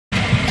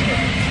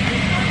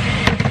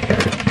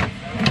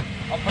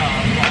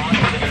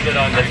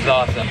zone. This is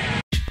awesome.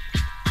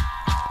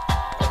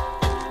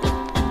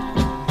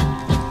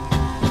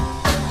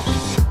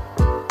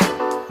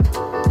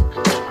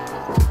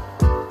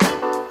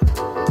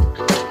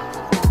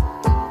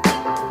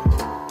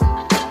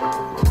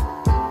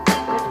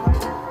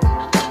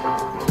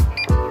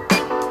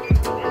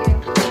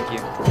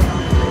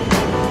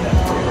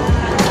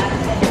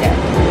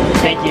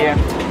 Thank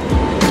you.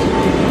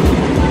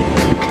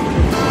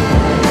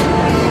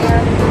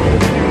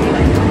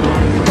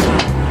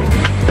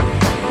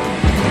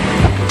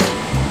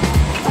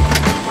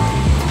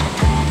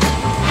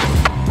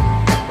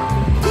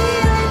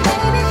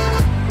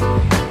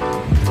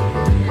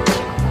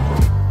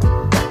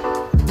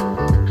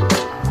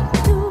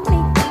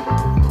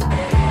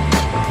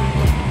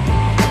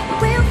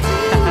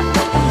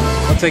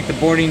 Looks like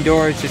the boarding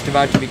door is just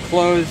about to be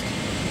closed.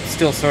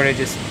 Still sort of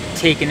just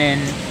taking in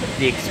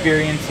the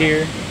experience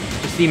here.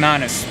 Just the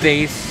amount of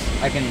space.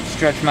 I can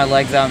stretch my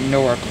legs out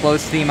nowhere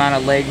close to the amount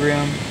of leg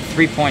room.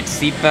 3-point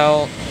seat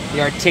belt.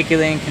 The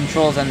articulating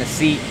controls on the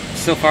seat.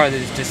 So far,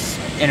 this is just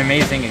an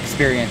amazing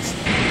experience.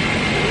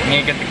 I'm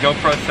gonna get the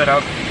GoPro set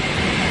up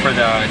for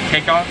the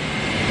takeoff,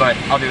 but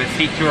I'll do a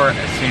seat tour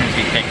as soon as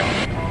we take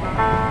off.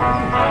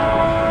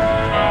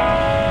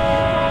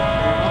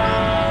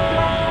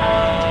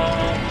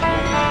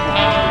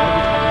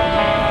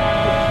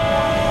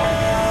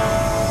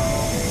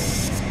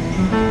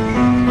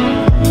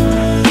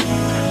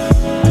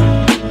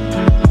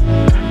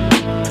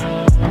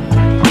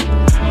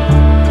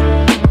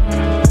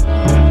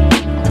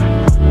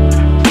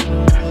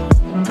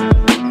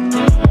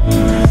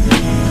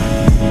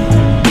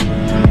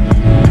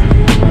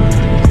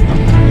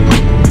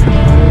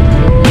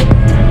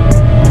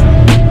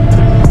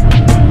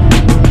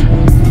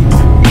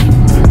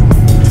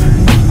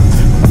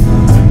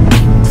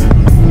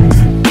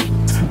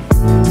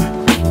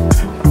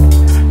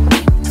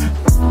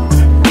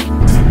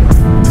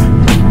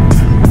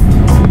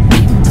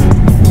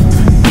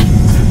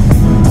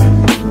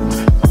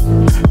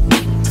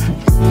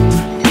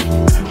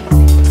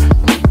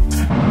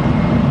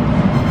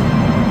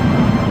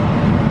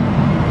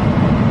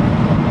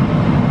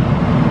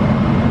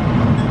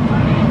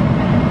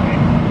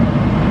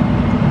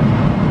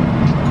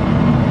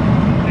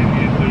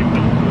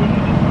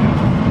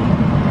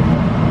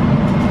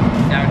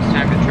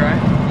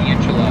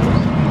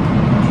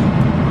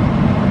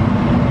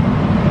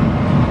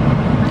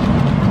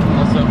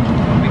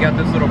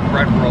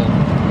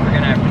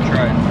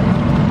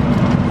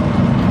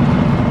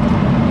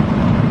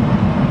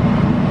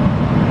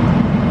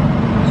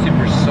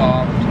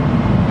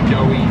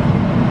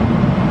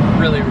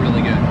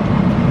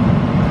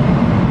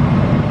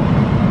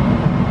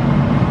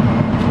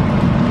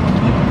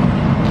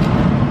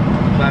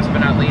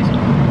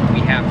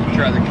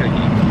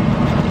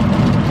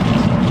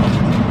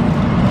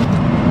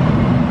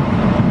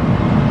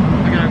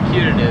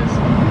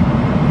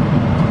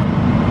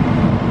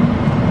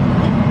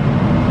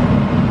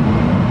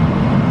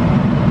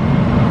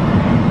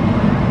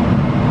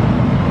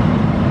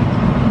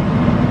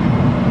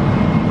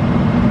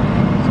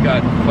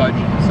 Fudge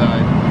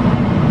inside.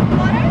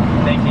 Water?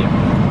 Thank you.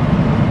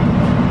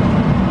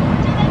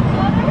 Would you like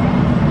water?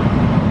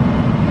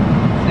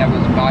 That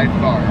was by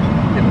far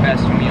the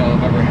best meal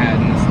I've ever had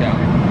in the sky.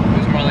 It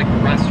was more like a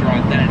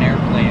restaurant than an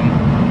airplane.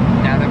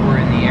 Now that we're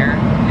in the air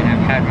and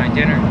I've had my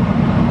dinner,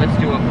 let's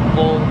do a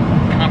full,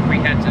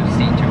 comprehensive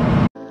sea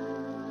tour.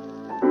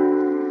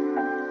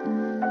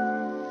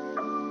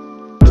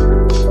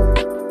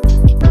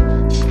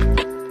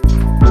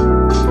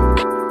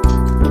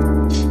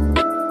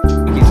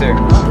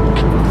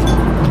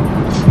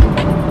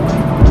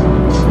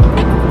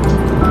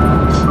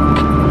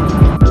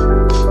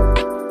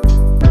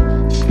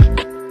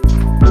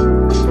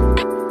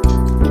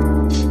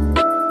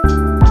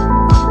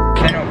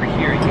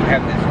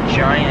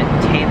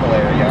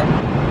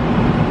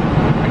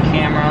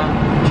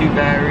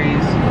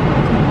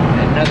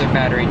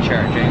 Battery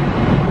charging.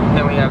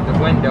 Then we have the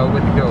window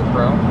with the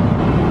GoPro.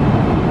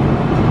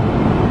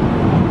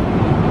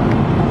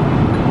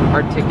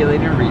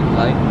 Articulated read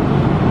light.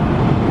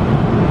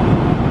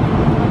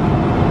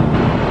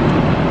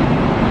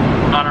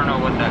 I don't know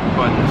what that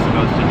button is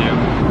supposed to do.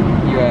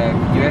 You have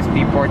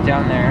USB port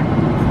down there,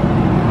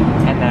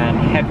 and then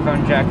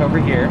headphone jack over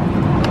here.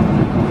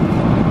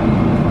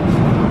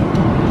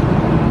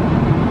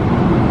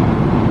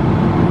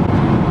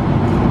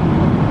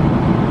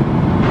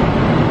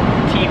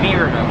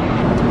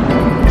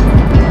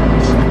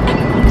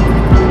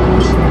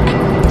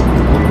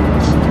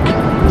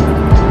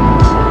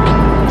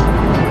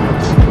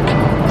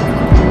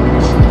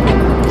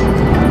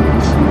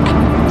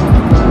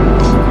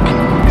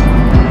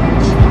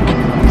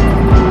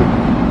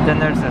 Then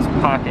there's this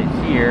pocket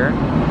here.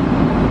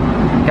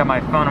 Got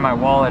my phone and my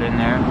wallet in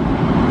there.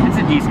 It's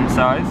a decent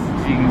size,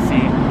 as you can see.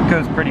 It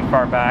goes pretty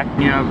far back.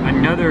 You have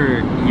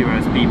another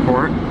USB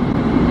port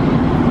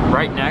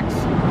right next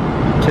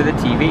to the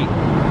TV.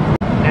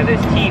 Now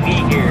this TV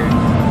here,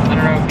 I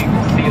don't know if you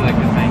can see like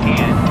with my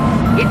hand,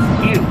 it's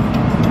huge.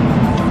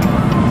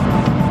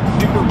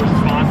 Super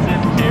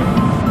responsive too.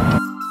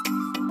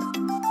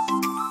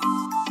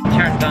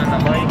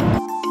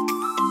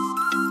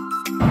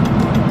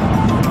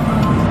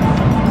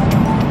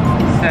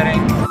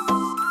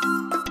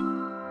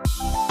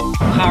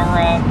 power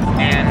off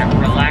and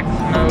relax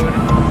mode,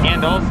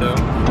 and also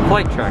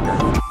flight tracker.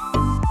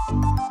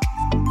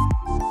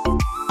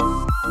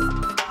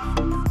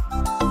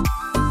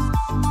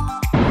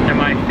 And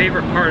my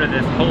favorite part of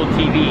this whole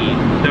TV,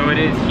 though it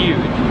is huge,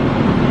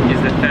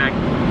 is the fact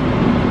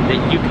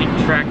that you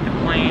can track the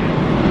plane,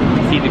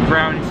 see the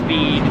ground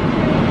speed,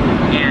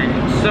 and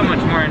so much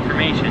more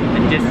information,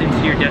 the distance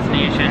to your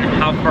destination,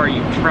 how far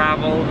you've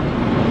traveled,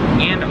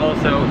 and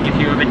also if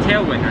you have a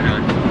tailwind or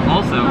not.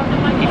 Also,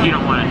 if you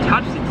don't want to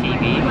touch the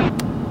TV,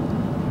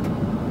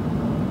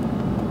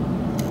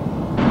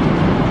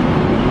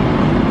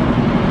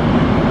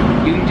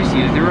 you can just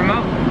use the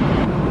remote.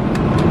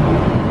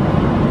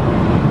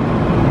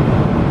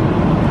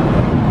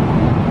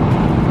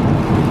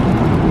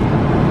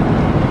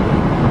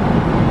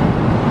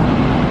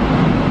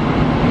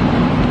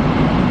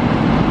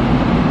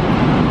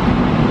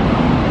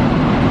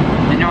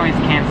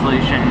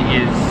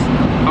 Is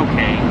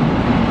okay.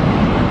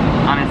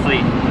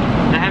 Honestly,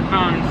 the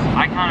headphones,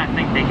 I kind of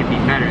think they could be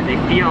better. They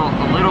feel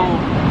a little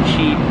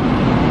cheap.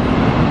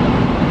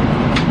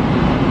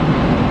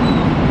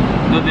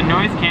 Though the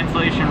noise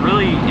cancellation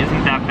really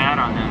isn't that bad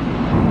on them.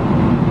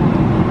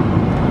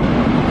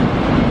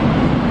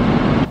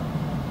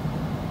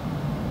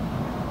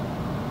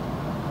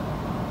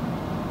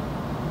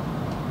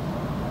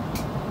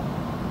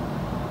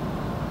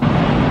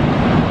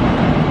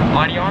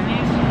 Audio on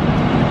these?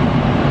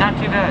 Not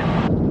too bad.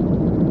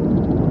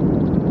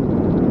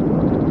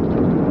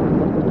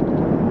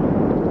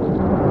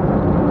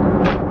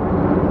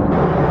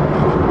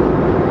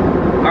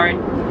 Alright,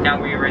 now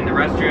we are in the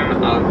restroom of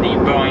the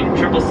Boeing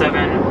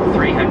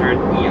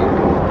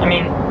 777-300ER. I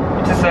mean,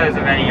 it's the size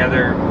of any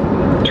other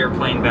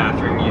airplane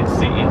bathroom you'd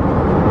see.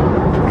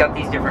 Got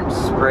these different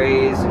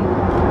sprays and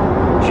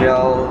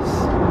gels.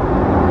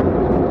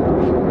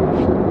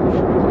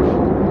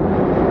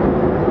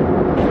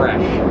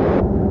 Fresh.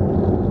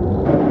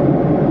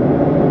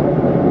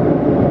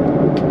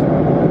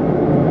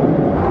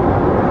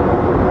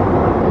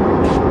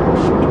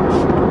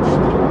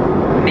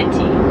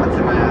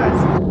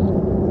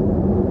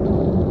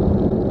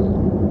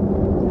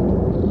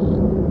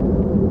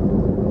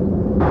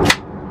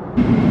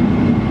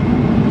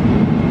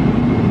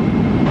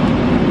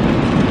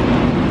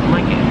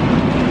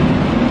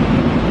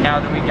 Now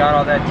that we got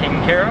all that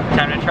taken care of,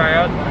 time to try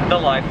out the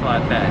lie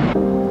flat bed.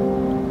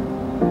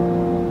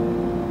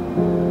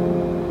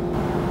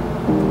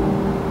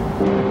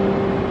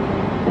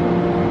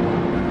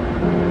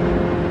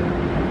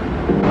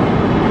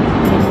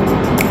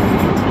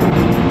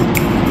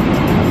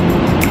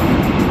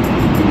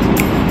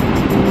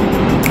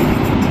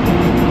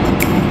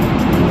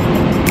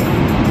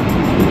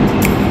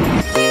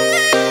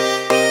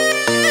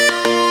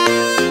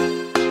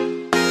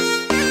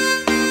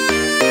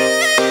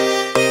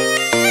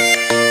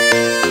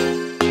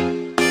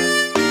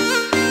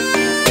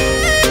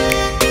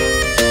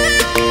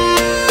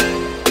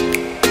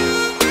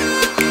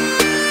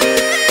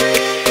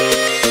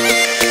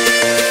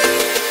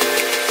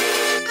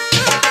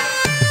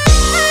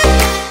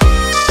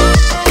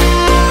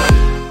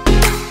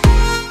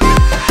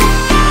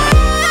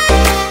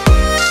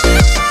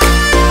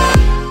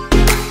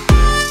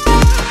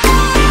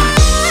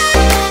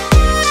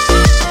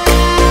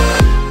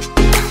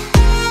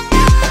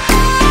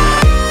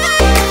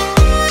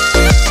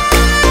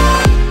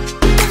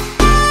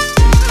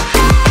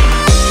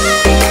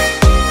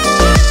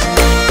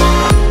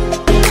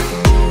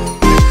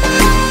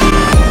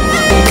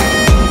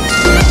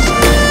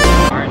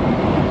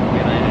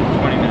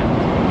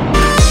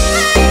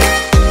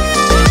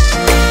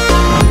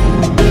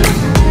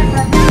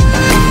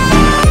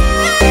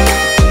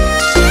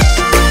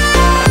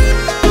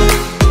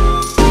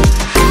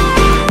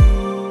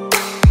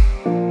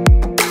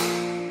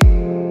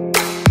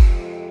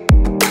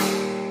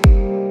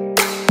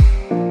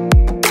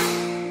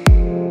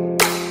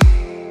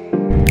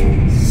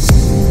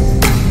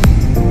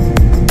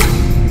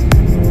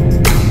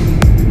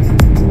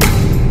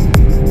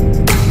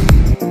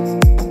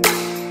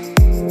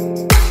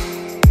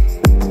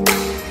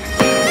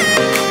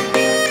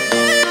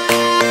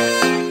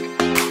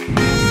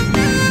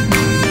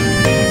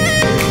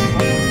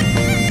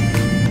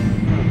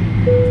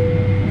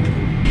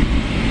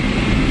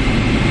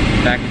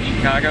 Back in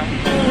Chicago.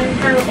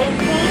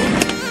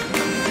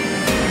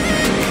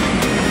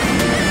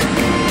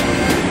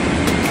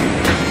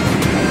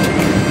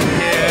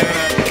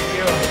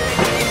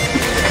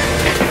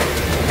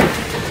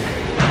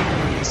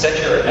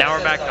 Now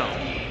we're back home.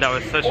 That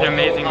was such an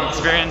amazing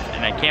experience,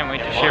 and I can't wait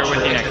to share it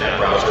with you next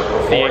time.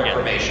 See you again.